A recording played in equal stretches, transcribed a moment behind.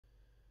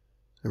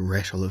A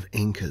rattle of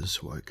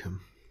anchors woke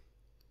him.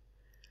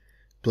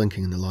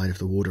 Blinking in the light of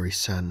the watery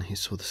sun, he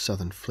saw the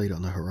southern fleet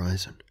on the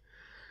horizon,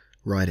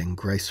 riding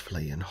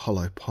gracefully in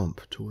hollow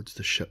pomp towards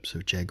the ships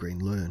of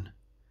Jagreen Lurn.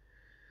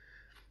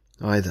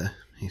 Either,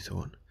 he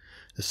thought,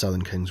 the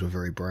southern kings were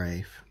very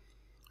brave,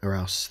 or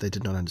else they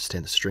did not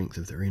understand the strength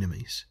of their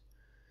enemies.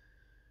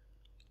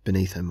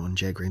 Beneath him, on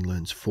Jagreen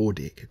Lurn's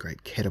foredeck, a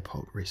great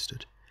catapult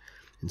rested,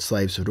 and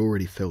slaves had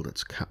already filled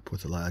its cup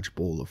with a large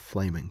ball of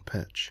flaming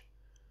pitch.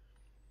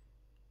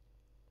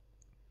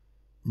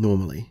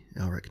 Normally,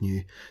 Elric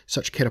knew,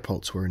 such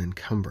catapults were an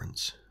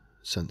encumbrance,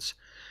 since,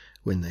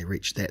 when they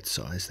reached that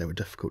size, they were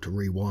difficult to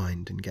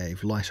rewind and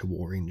gave lighter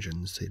war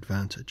engines the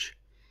advantage.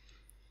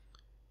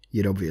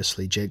 Yet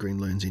obviously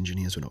Jagreen Lurn's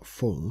engineers were not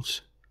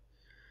fools.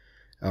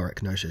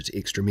 Elric noted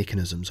extra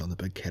mechanisms on the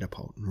big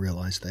catapult and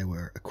realised they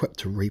were equipped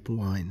to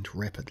rewind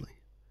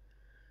rapidly.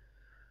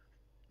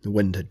 The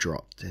wind had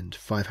dropped, and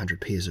 500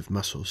 pairs of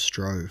muscles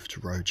strove to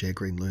row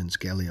Jagreen Lurn's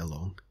galley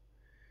along.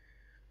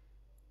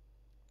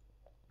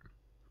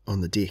 On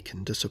the deck,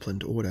 in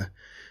disciplined order,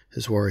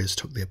 his warriors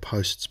took their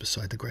posts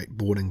beside the great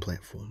boarding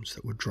platforms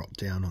that would drop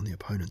down on the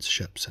opponent's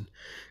ships and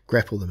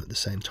grapple them at the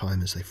same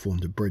time as they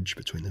formed a bridge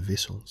between the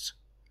vessels.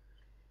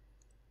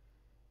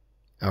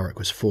 Elric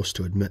was forced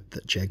to admit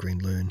that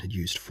Jagreen Lurn had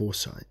used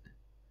foresight.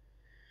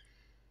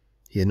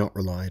 He had not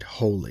relied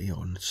wholly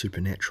on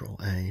supernatural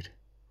aid.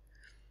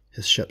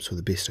 His ships were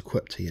the best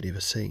equipped he had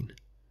ever seen.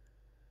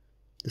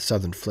 The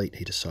southern fleet,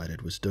 he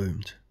decided, was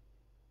doomed.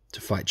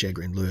 To fight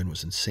Jagreen Lurn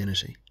was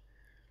insanity.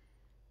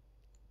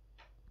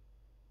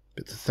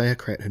 But the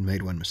Theocrat had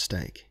made one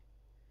mistake.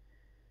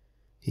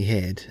 He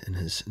had, in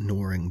his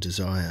gnawing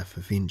desire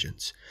for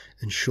vengeance,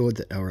 ensured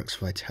that Elric's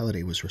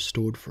vitality was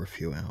restored for a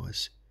few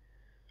hours,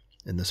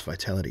 and this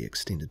vitality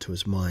extended to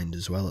his mind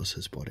as well as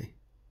his body.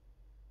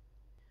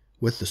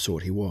 With the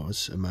sword he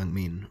was, among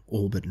men,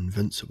 all but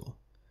invincible.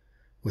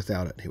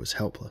 Without it he was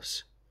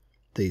helpless.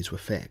 These were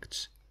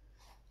facts.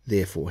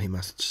 Therefore he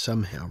must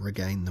somehow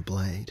regain the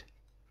blade.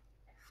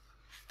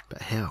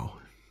 But how?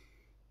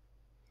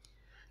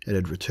 It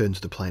had returned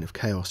to the plane of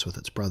chaos with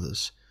its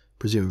brothers,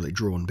 presumably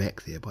drawn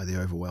back there by the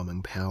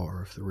overwhelming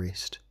power of the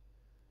rest.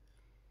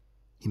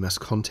 He must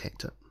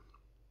contact it.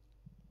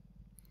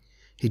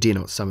 He dare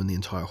not summon the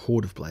entire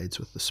horde of blades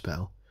with the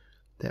spell.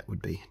 That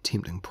would be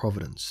tempting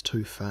Providence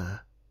too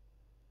far.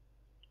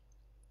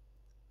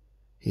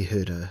 He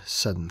heard a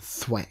sudden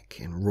thwack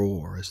and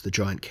roar as the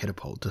giant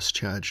catapult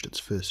discharged its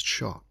first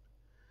shot.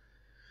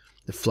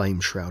 The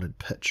flame-shrouded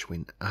pitch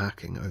went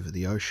arcing over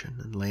the ocean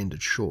and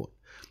landed short,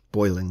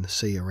 boiling the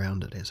sea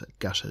around it as it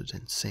guttered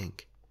and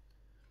sank.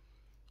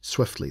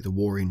 Swiftly the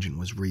war engine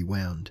was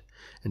rewound,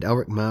 and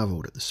Elric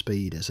marvelled at the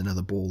speed as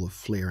another ball of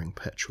flaring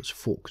pitch was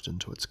forked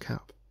into its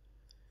cup.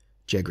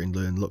 Jagreen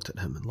Lurn looked at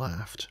him and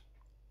laughed.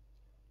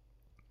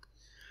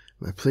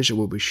 "My pleasure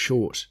will be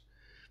short.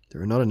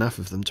 There are not enough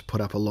of them to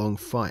put up a long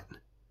fight.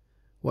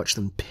 Watch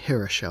them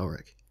perish,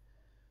 Elric."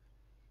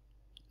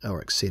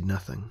 Elric said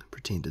nothing,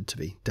 pretended to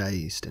be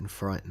dazed and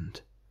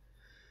frightened.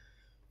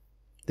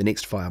 The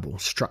next fireball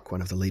struck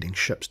one of the leading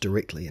ships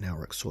directly, and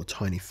Elric saw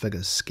tiny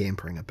figures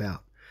scampering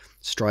about,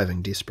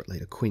 striving desperately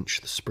to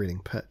quench the spreading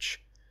pitch.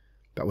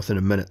 But within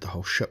a minute the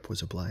whole ship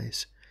was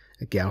ablaze,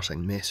 a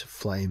gouting mass of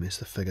flame as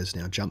the figures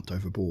now jumped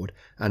overboard,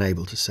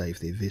 unable to save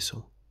their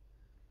vessel.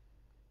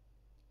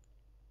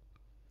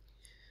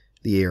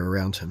 The air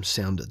around him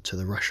sounded to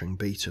the rushing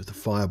beat of the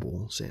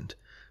fireballs, and,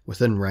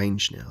 within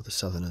range now, the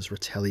Southerners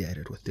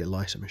retaliated with their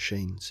lighter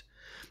machines,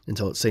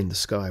 until it seemed the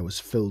sky was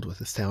filled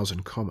with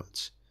 1,000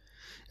 comets,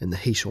 and the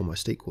heat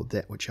almost equalled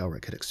that which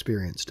Elric had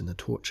experienced in the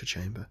torture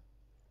chamber.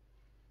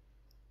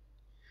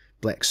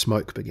 Black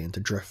smoke began to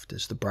drift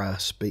as the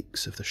brass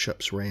beaks of the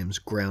ship's rams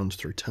ground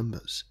through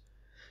timbers,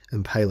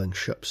 impaling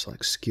ships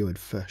like skewered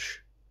fish.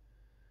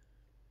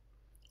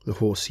 The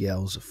hoarse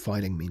yells of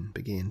fighting men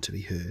began to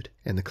be heard,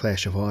 and the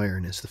clash of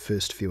iron as the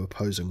first few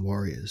opposing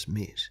warriors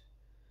met.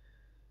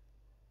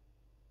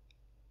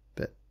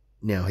 But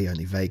now he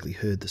only vaguely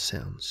heard the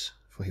sounds,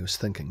 for he was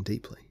thinking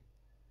deeply.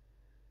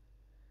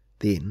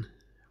 Then,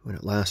 when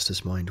at last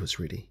his mind was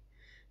ready,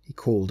 he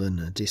called in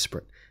a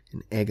desperate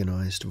and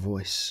agonized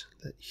voice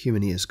that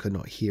human ears could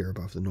not hear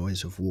above the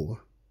noise of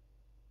war.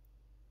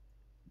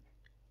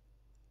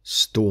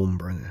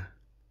 "Stormbringer."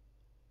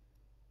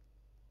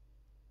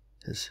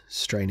 His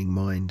straining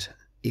mind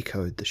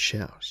echoed the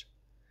shout,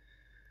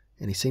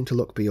 and he seemed to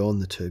look beyond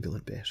the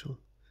turbulent battle,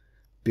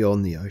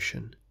 beyond the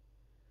ocean,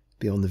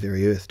 beyond the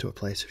very earth to a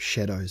place of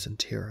shadows and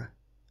terror.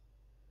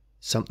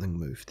 Something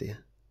moved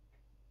there.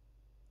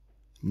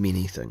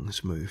 Many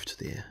things moved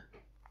there.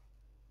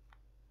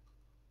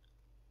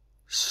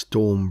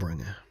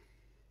 Stormbringer.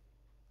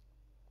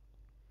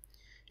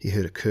 He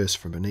heard a curse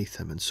from beneath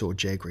him and saw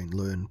Jagreen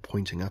Lurn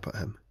pointing up at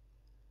him.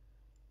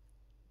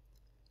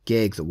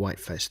 "Gag the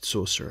white-faced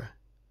sorcerer."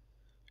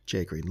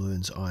 Jagreen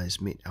Lurn's eyes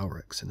met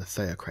Elric's, and the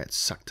Theocrat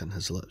sucked in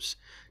his lips,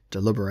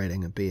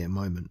 deliberating a bare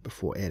moment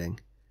before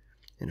adding,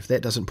 "And if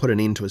that doesn't put an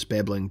end to his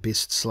babbling,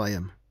 best slay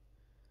him."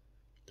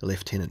 The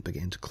lieutenant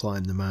began to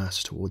climb the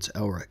mast towards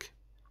Elric.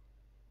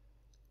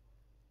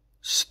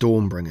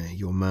 Stormbringer,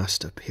 your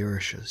master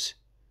perishes.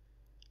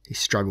 He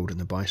struggled in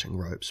the biting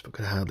ropes, but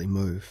could hardly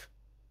move.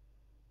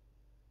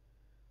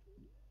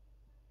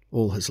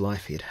 All his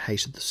life he had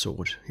hated the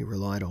sword he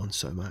relied on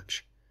so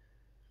much,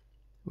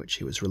 which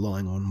he was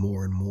relying on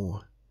more and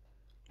more,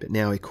 but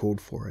now he called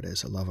for it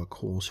as a lover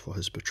calls for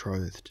his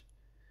betrothed.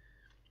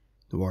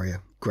 The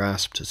warrior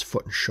grasped his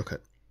foot and shook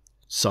it.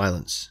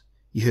 "Silence!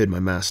 You heard my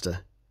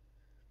master."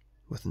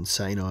 With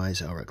insane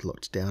eyes, Elric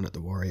looked down at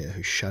the warrior,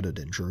 who shuddered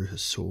and drew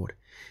his sword,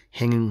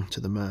 hanging to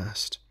the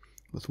mast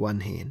with one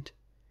hand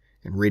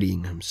and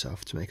readying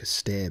himself to make a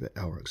stab at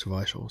Elric's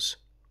vitals.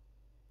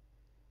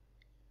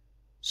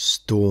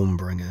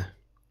 Stormbringer.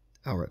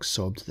 Elric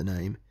sobbed the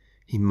name.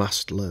 He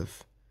must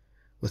live.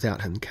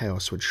 Without him,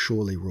 chaos would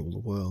surely rule the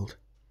world.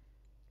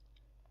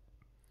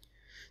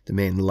 The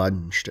man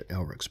lunged at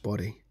Elric's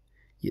body,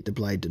 yet the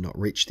blade did not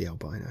reach the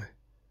albino.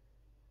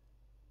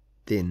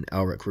 Then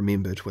Elric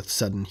remembered with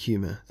sudden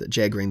humour that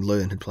Jagreen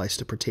Lurn had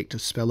placed a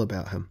protective spell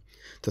about him.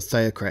 The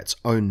Theocrat's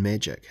own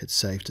magic had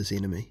saved his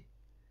enemy.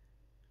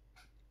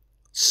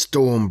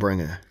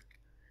 Stormbringer!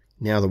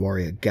 Now the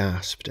warrior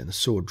gasped and the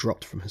sword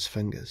dropped from his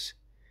fingers.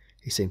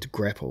 He seemed to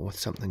grapple with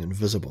something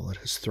invisible at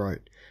his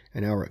throat,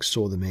 and Elric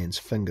saw the man's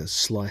fingers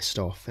sliced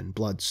off and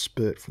blood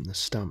spurt from the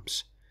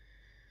stumps.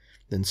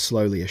 Then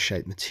slowly a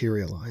shape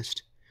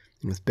materialized,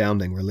 and with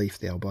bounding relief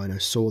the albino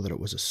saw that it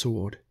was a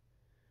sword.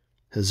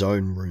 His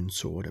own rune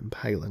sword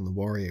impaling the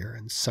warrior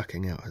and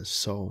sucking out his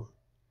soul.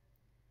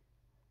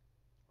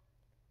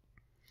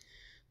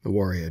 The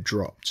warrior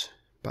dropped,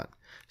 but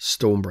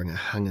Stormbringer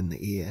hung in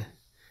the air,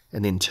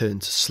 and then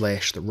turned to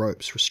slash the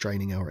ropes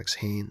restraining Elric's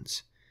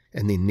hands,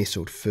 and then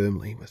nestled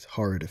firmly with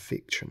horrid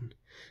affection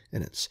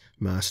in its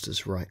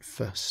master's right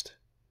fist.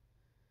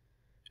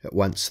 At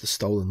once the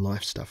stolen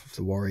life stuff of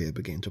the warrior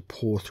began to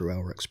pour through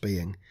Elric's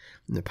being,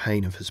 and the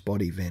pain of his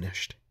body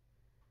vanished.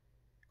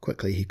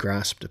 Quickly he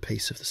grasped a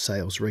piece of the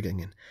sail's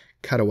rigging and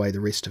cut away the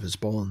rest of his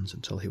bonds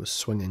until he was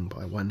swinging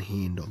by one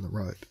hand on the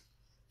rope.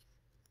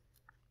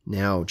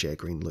 Now,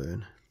 Jagreen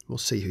Lurn, we'll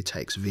see who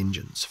takes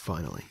vengeance,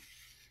 finally.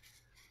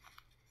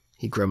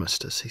 He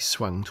grimaced as he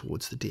swung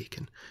towards the deck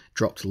and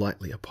dropped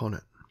lightly upon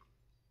it.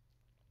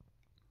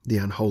 The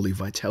unholy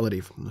vitality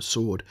from the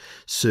sword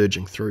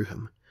surging through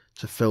him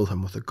to fill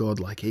him with a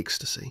godlike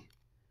ecstasy.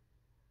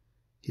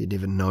 He had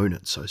never known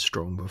it so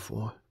strong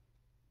before.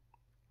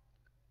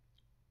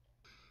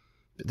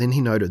 But then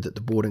he noted that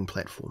the boarding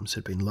platforms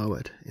had been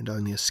lowered and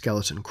only a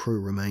skeleton crew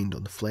remained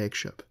on the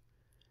flagship.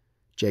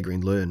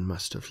 Jagreen Lurn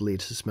must have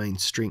led his main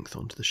strength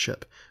onto the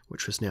ship,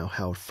 which was now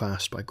held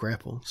fast by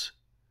grapples.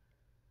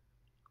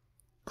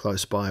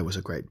 Close by was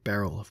a great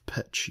barrel of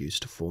pitch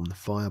used to form the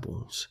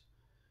fireballs.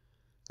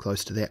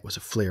 Close to that was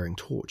a flaring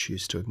torch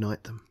used to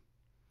ignite them.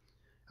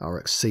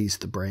 Elric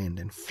seized the brand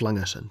and flung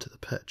it into the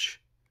pitch.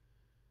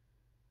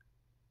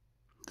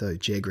 Though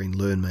Jagreen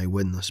Lurn may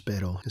win this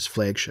battle, his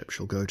flagship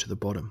shall go to the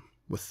bottom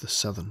with the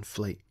southern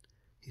fleet,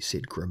 he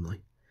said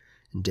grimly,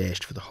 and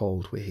dashed for the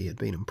hold where he had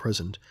been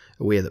imprisoned,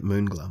 aware that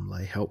Moonglum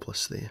lay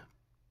helpless there.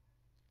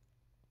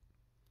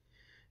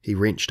 He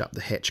wrenched up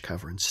the hatch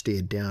cover and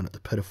stared down at the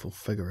pitiful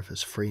figure of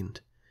his friend.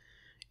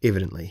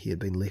 Evidently he had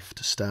been left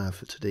to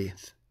starve to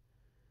death.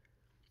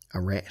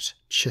 A rat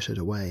chittered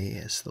away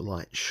as the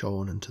light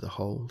shone into the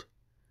hold.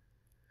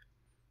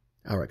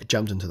 Elric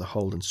jumped into the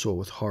hold and saw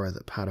with horror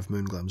that part of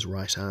Moonglum's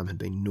right arm had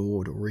been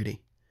gnawed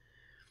already.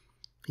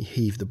 He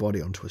heaved the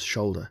body onto his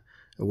shoulder,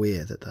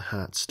 aware that the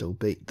heart still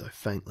beat, though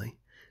faintly,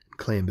 and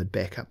clambered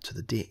back up to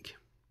the deck.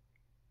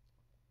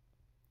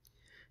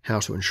 How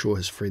to ensure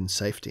his friend's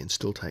safety and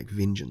still take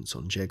vengeance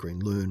on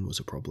Jagreen Lurn was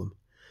a problem,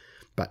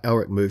 but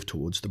Elric moved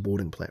towards the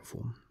boarding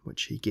platform,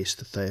 which he guessed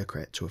the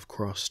Theocrat to have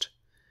crossed.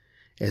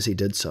 As he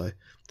did so,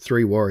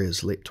 3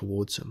 warriors leapt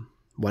towards him.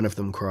 One of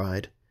them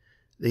cried,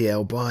 "The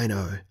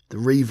albino! The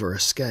Reaver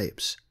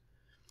escapes!"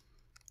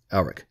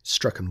 Elric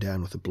struck him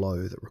down with a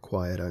blow that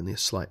required only a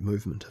slight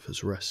movement of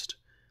his wrist.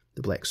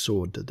 The black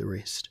sword did the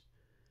rest.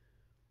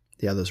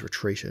 The others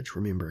retreated,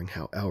 remembering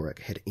how Elric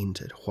had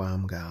entered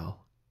Huamgal.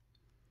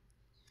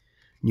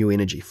 New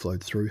energy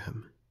flowed through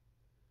him.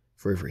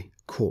 For every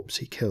corpse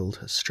he killed,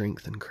 his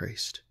strength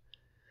increased.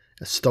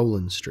 A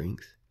stolen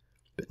strength,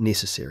 but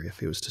necessary if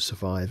he was to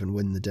survive and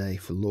win the day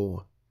for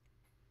law.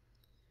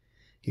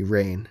 He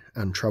ran,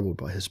 untroubled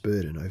by his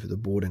burden, over the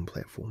boarding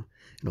platform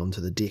and onto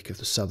the deck of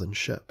the southern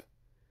ship.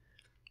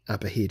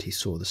 Up ahead he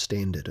saw the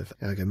standard of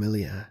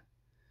Argamilia,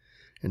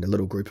 and a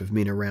little group of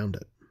men around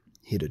it,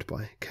 headed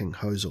by King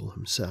Hosel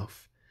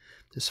himself,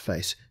 his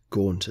face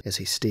gaunt as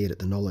he stared at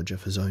the knowledge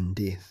of his own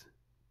death.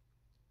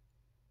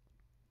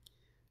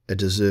 A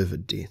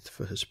deserved death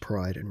for his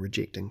pride in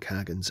rejecting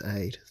Kargan's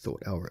aid,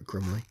 thought Elric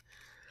grimly,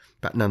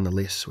 but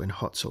nonetheless, when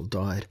Hotzel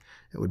died,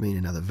 it would mean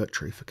another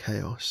victory for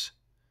Chaos.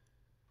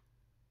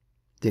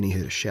 Then he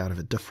heard a shout of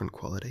a different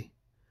quality,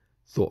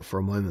 thought for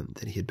a moment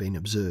that he had been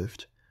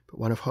observed, but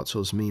one of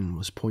Hotzel's men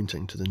was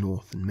pointing to the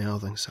north and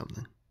mouthing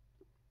something.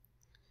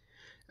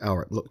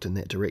 Elric looked in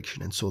that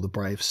direction and saw the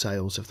brave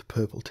sails of the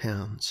purple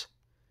towns.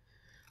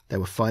 They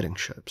were fighting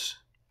ships,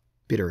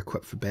 better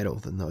equipped for battle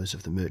than those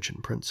of the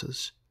merchant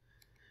princes.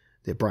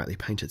 Their brightly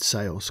painted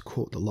sails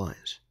caught the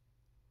light.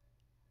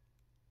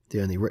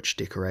 The only rich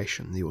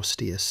decoration the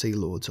austere sea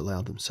lords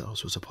allowed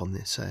themselves was upon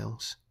their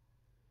sails.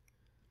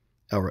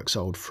 Elric's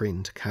old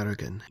friend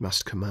Carrigan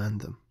must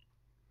command them.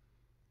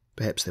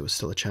 Perhaps there was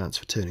still a chance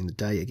for turning the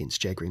day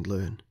against Jagrin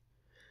Lurn,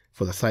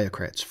 for the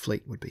Theocrat's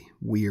fleet would be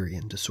weary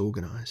and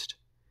disorganized,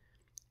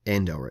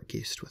 and Elric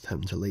guessed with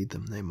him to lead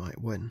them they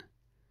might win.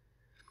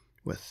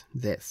 With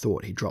that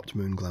thought he dropped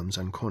Moonglum's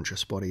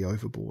unconscious body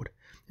overboard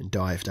and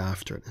dived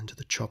after it into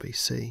the choppy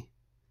sea.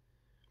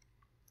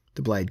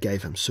 The blade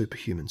gave him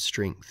superhuman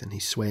strength, and he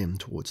swam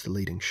towards the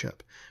leading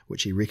ship,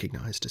 which he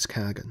recognized as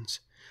Cargan's,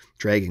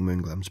 dragging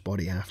Moonglum's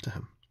body after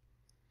him.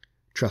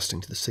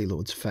 Trusting to the Sea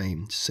Lord's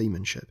famed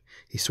seamanship,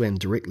 he swam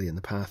directly in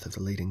the path of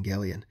the leading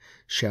galleon,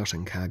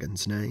 shouting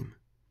Cargan's name.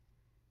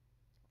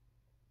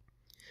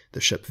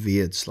 The ship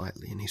veered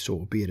slightly, and he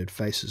saw bearded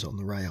faces on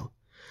the rail,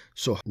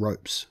 saw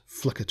ropes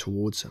flicker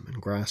towards him,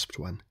 and grasped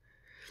one,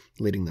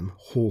 letting them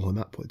haul him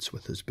upwards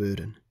with his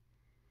burden.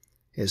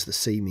 As the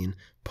seamen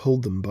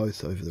pulled them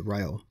both over the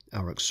rail,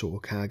 Elric saw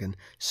Cargan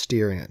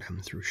staring at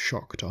him through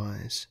shocked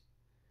eyes.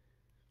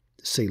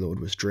 The Sea Lord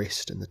was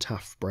dressed in the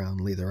tough brown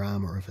leather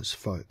armour of his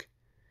folk.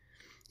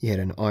 He had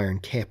an iron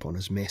cap on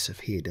his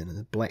massive head and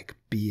a black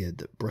beard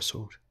that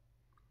bristled.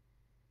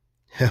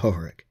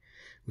 "Elric,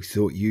 we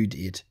thought you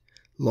dead,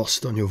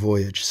 lost on your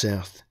voyage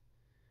south.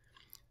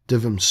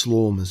 Divum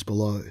Slorm is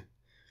below.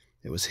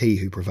 It was he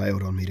who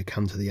prevailed on me to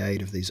come to the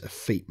aid of these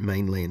effete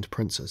mainland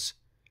princes.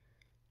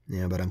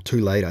 Now, but I'm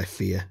too late, I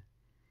fear."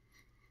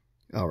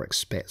 Elric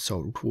spat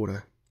salt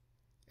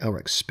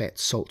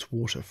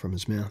water from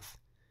his mouth.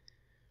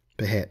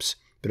 "Perhaps,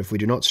 but if we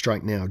do not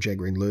strike now,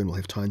 Jagrin Lurn will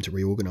have time to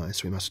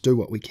reorganize. We must do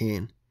what we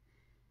can."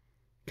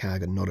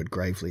 Cargan nodded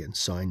gravely and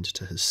signed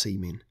to his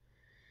seamen.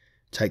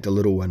 "Take the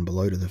little one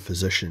below to the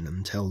physician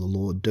and tell the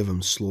Lord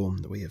Divum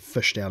Slorm that we have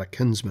fished out a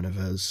kinsman of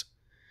his."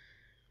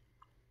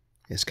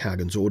 As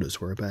Cargan's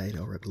orders were obeyed,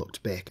 Elric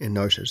looked back and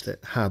noted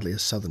that hardly a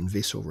southern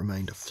vessel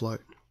remained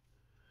afloat.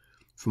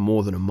 For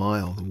more than a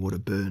mile the water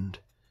burned,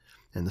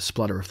 and the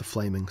splutter of the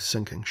flaming,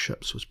 sinking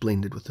ships was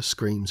blended with the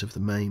screams of the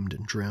maimed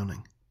and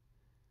drowning.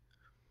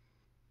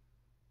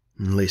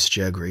 "Unless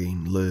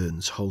Jagrin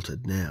Lurn's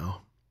halted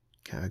now,"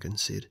 Cargan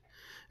said,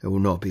 "it will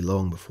not be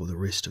long before the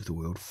rest of the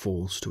world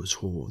falls to his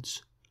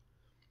hordes."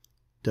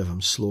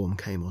 Divum Slorm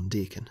came on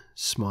deck and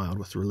smiled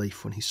with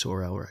relief when he saw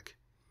Elric.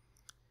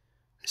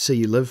 "I see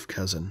you live,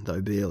 cousin,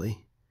 though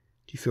barely.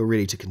 Do you feel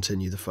ready to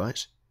continue the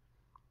fight?"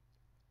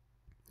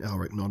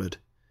 Elric nodded.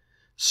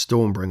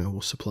 "Stormbringer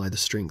will supply the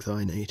strength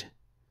I need."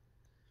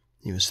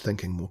 He was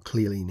thinking more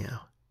clearly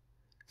now,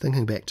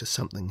 thinking back to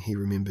something he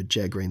remembered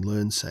Jagrin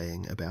Lurn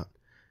saying about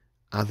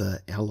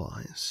other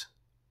allies.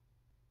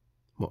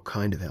 What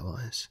kind of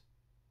allies?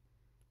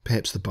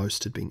 Perhaps the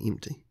boast had been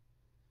empty.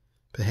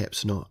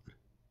 Perhaps not.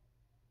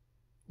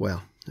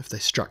 Well, if they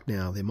struck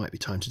now, there might be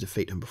time to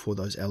defeat him before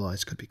those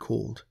allies could be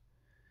called.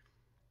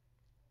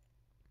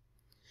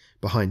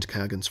 Behind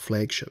Cargan's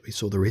flagship, he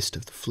saw the rest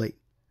of the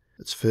fleet,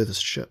 its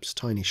furthest ships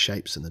tiny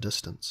shapes in the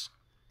distance.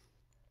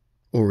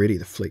 Already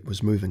the fleet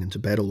was moving into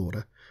battle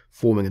order,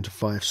 forming into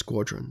 5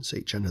 squadrons,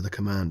 each under the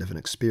command of an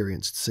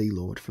experienced sea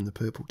lord from the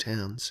Purple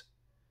Towns.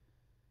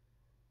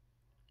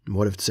 "And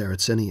what of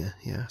Tsaratsinia?"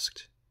 he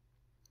asked.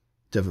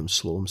 Divum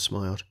Slorm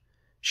smiled.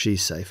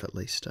 "She's safe at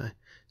least. I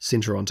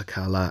sent her on to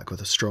Karlak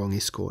with a strong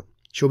escort.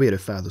 She'll be at her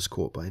father's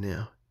court by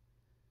now."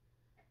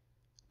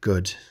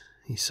 "Good,"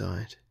 he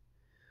sighed.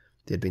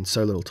 There had been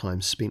so little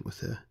time spent with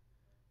her.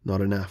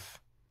 Not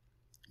enough.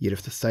 Yet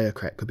if the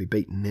Theocrat could be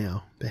beaten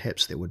now,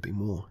 perhaps there would be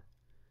more.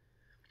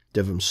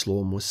 Divum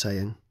Slorm was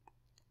saying,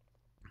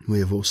 "We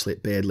have all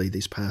slept badly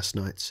these past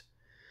nights.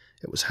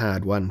 It was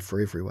hard won for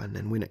everyone,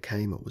 and when it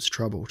came it was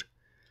troubled.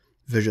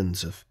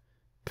 Visions of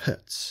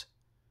pits,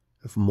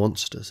 of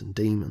monsters and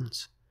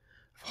demons,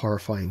 of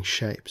horrifying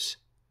shapes,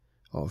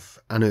 of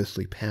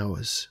unearthly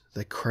powers,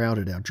 they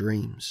crowded our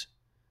dreams."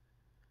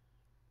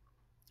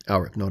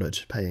 Elric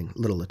nodded, paying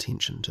little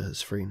attention to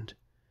his friend.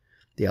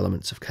 The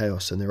elements of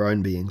chaos in their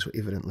own beings were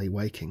evidently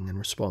waking in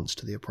response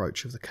to the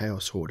approach of the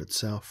Chaos Horde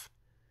itself.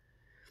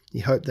 He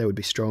hoped they would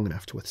be strong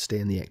enough to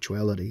withstand the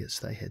actuality as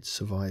they had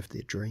survived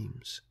their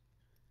dreams.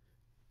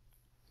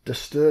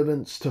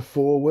 "Disturbance to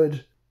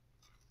forward!"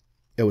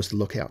 It was the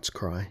lookout's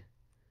cry.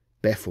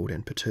 Baffled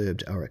and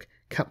perturbed, Elric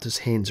cupped his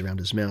hands around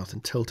his mouth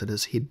and tilted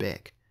his head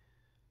back.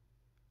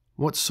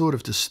 "What sort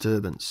of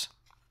disturbance?"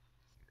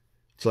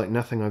 "It's like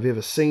nothing I've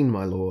ever seen,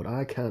 my lord.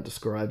 I can't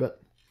describe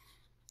it."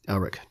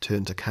 Elric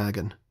turned to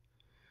Cargan.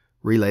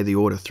 "Relay the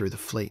order through the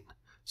fleet.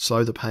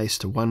 Slow the pace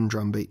to 1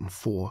 drumbeat in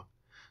 4.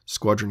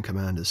 Squadron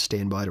commanders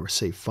stand by to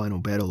receive final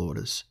battle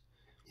orders."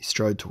 He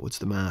strode towards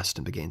the mast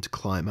and began to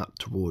climb up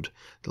toward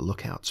the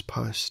lookout's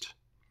post.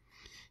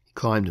 He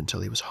climbed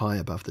until he was high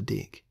above the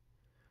deck.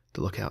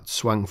 The lookout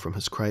swung from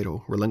his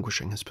cradle,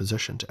 relinquishing his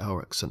position to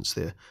Elric since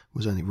there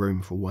was only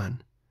room for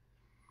one.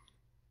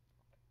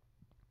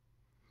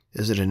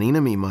 "Is it an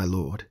enemy, my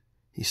lord?"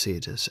 he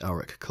said as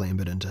Elric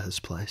clambered into his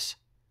place.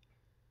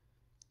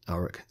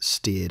 Elric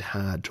stared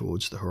hard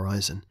towards the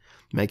horizon,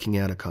 making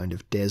out a kind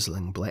of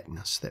dazzling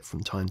blackness that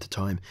from time to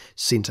time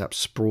sent up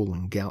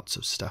sprawling gouts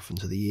of stuff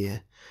into the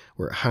air,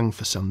 where it hung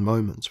for some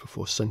moments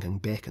before sinking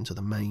back into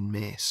the main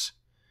mass.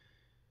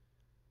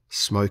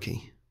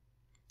 Smoky,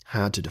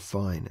 hard to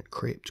define, it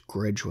crept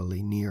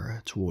gradually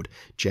nearer toward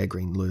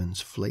Jagreen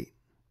Lern's fleet.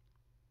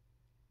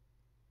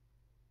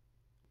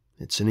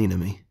 "It's an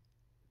enemy,"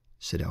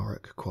 said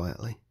Elric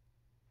quietly.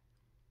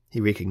 He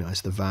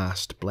recognised the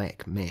vast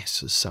black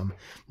mass as some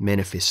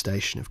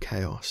manifestation of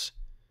chaos.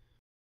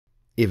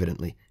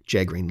 Evidently,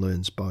 Jagreen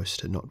Lern's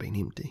boast had not been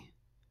empty.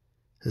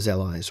 His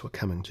allies were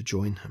coming to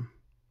join him.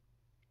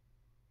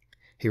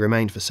 He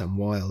remained for some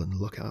while in the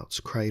lookout's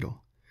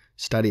cradle,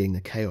 studying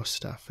the chaos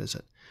stuff as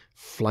it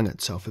flung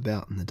itself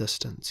about in the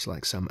distance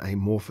like some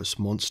amorphous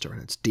monster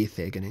in its death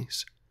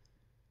agonies.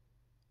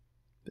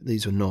 But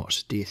these were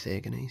not death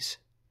agonies.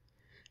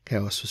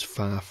 Chaos was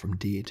far from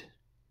dead.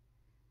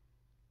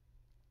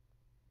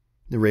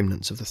 The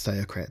remnants of the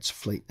Theocrats'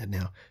 fleet had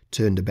now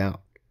turned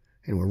about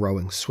and were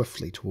rowing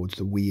swiftly towards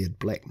the weird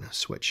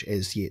blackness which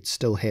as yet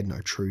still had no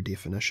true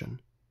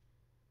definition,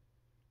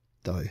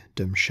 though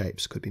dim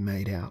shapes could be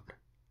made out.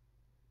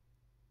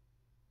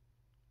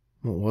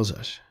 What was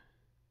it?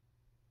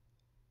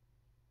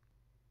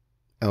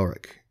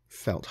 Elric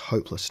felt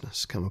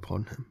hopelessness come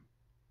upon him.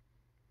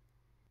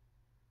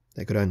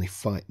 They could only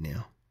fight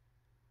now,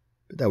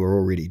 but they were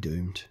already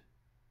doomed.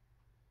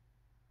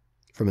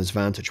 From his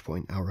vantage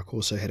point, Elric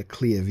also had a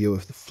clear view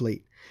of the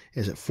fleet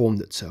as it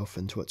formed itself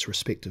into its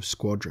respective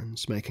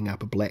squadrons, making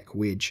up a black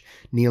wedge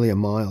nearly a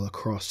mile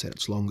across at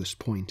its longest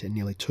point and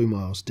nearly 2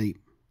 miles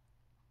deep.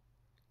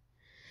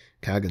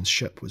 Kargan's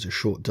ship was a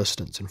short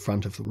distance in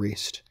front of the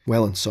rest,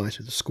 well in sight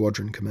of the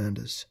squadron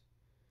commanders.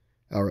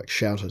 Elric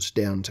shouted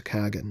down to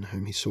Kargan,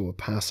 whom he saw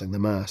passing the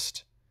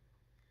mast.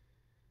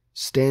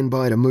 "Stand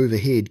by to move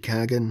ahead,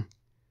 Kargan."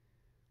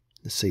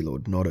 The Sea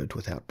Lord nodded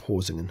without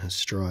pausing in his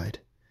stride.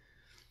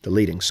 The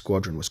leading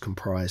squadron was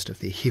comprised of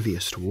their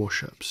heaviest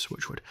warships,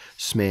 which would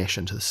smash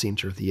into the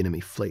centre of the enemy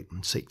fleet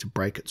and seek to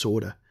break its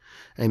order,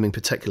 aiming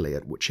particularly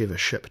at whichever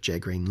ship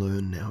Jagreen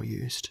Lern now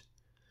used.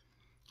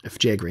 If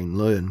Jagreen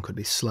Lern could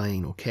be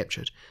slain or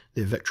captured,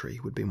 their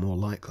victory would be more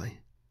likely.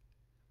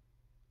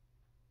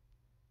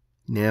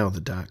 Now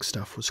the dark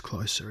stuff was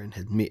closer and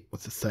had met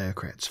with the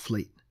Theocrats'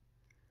 fleet.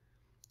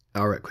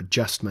 Elric could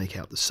just make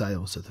out the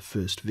sails of the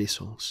first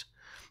vessels,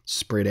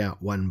 spread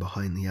out one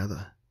behind the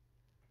other.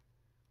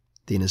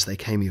 Then as they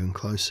came even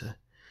closer,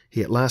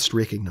 he at last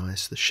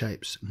recognised the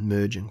shapes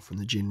emerging from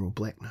the general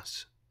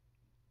blackness.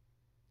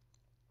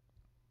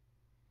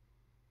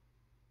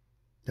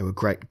 They were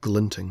great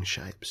glinting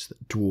shapes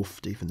that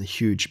dwarfed even the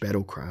huge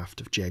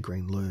battlecraft of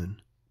Jagreen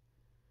Lern,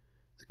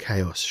 the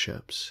Chaos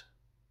ships.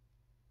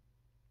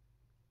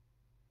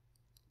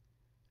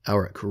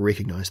 Elric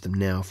recognised them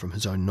now from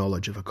his own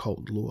knowledge of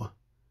occult lore.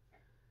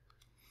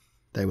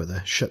 They were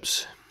the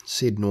ships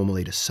said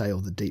normally to sail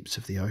the deeps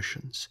of the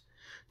oceans,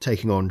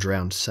 taking on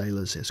drowned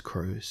sailors as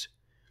crews,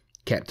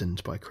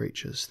 captained by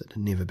creatures that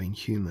had never been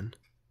human.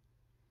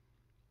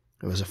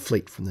 It was a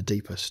fleet from the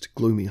deepest,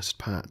 gloomiest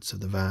parts of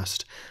the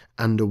vast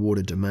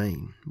underwater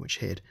domain which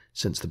had,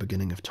 since the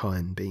beginning of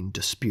time, been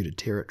disputed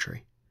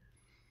territory.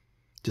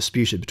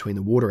 Disputed between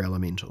the water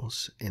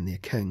elementals and their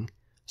king,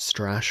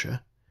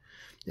 Strasha,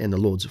 and the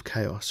Lords of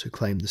Chaos, who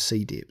claimed the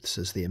sea depths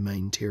as their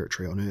main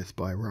territory on Earth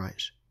by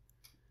right.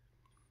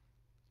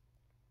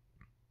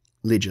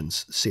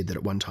 Legends said that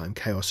at one time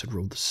Chaos had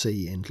ruled the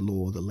sea and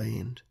Law the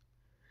land.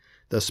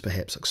 This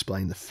perhaps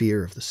explained the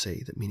fear of the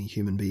sea that many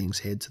human beings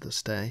had to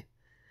this day,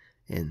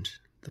 and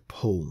the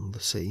pull the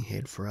sea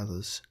had for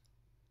others.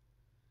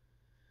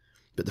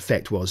 But the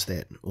fact was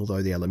that,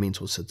 although the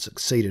elementals had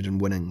succeeded in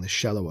winning the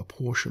shallower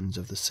portions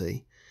of the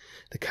sea,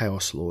 the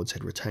Chaos Lords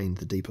had retained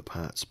the deeper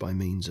parts by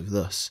means of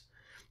this,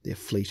 their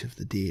fleet of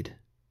the dead.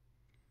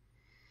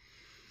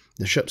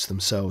 The ships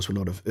themselves were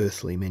not of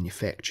earthly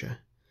manufacture,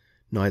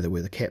 neither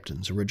were the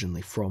captains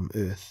originally from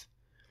Earth,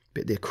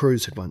 but their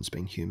crews had once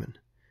been human,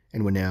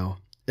 and were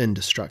now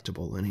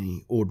indestructible in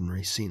any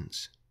ordinary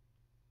sense.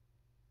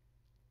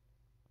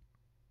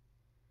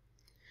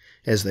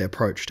 As they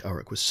approached,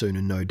 Elric was soon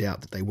in no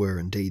doubt that they were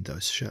indeed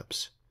those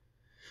ships.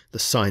 The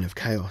sign of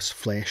chaos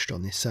flashed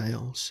on their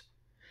sails,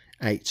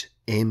 8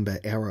 amber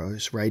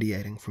arrows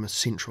radiating from a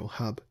central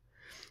hub,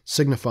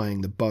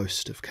 signifying the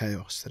boast of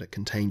chaos that it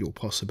contained all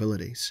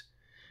possibilities,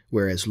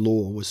 whereas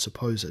law was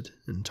supposed,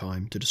 in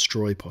time, to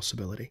destroy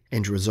possibility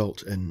and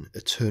result in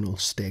eternal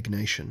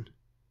stagnation.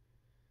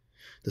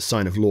 The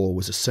sign of law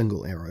was a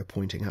single arrow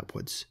pointing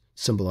upwards,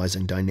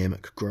 symbolizing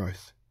dynamic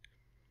growth.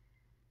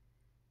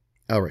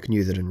 Elric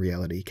knew that in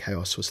reality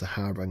chaos was the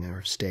harbinger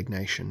of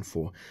stagnation,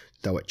 for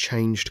though it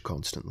changed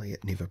constantly,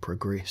 it never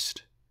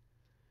progressed.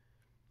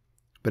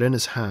 But in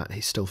his heart he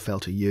still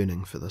felt a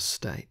yearning for this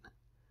state,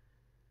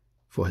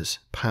 for his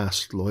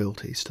past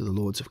loyalties to the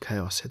Lords of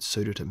Chaos had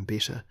suited him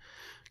better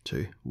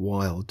to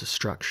wild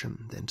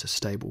destruction than to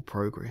stable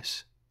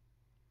progress.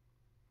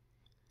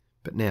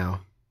 But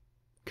now,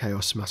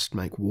 chaos must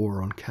make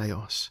war on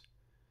chaos.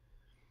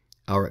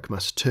 Elric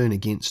must turn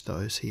against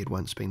those he had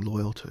once been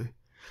loyal to,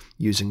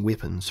 using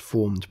weapons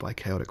formed by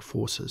chaotic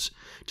forces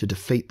to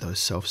defeat those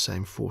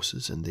self-same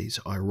forces in these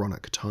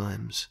ironic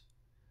times.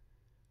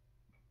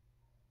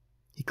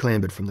 He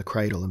clambered from the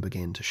cradle and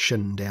began to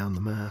shin down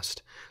the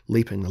mast,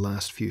 leaping the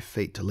last few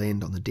feet to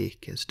land on the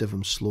deck as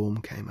Divum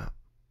Slorm came up.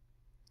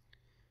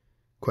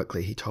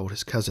 Quickly he told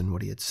his cousin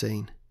what he had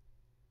seen.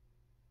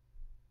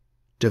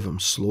 Divum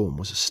Slorm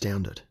was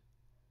astounded.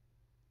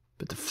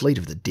 But the fleet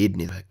of the dead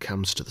never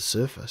comes to the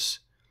surface,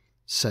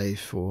 save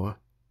for...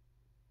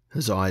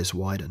 His eyes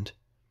widened.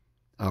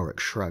 Elric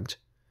shrugged.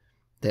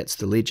 That's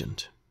the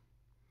legend.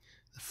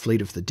 The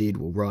fleet of the dead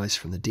will rise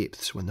from the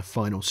depths when the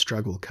final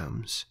struggle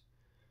comes,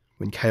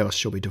 when chaos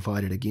shall be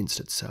divided against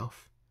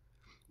itself,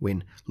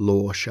 when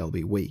law shall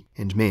be weak,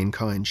 and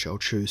mankind shall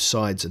choose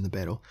sides in the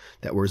battle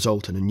that will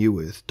result in a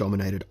new earth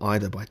dominated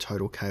either by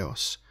total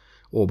chaos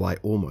or by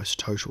almost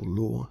total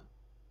law.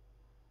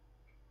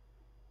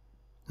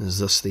 Is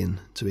this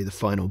then to be the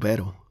final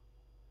battle?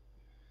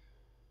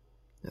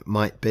 It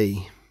might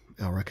be,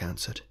 Elric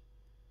answered.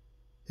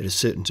 It is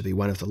certain to be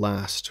one of the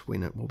last,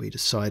 when it will be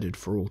decided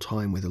for all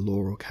time whether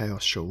law or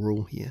chaos shall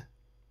rule here.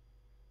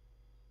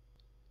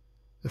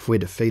 If we're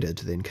defeated,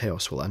 then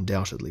chaos will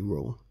undoubtedly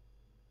rule.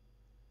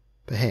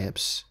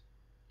 Perhaps,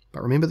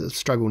 but remember that the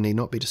struggle need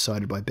not be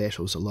decided by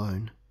battles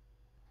alone.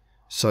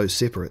 So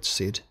separate's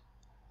said,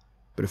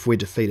 but if we're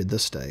defeated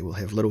this day, we'll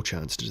have little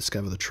chance to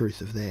discover the truth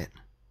of that.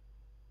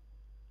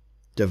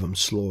 Divum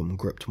Slorm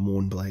gripped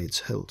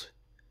Mournblade's hilt.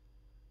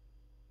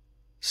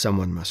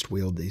 Someone must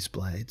wield these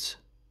blades,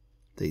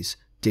 these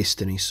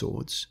destiny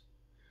swords,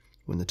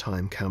 when the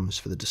time comes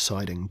for the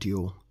deciding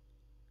duel.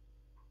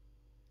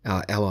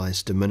 Our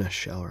allies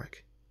diminish,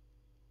 Elric.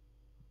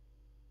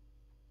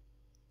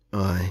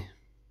 Aye,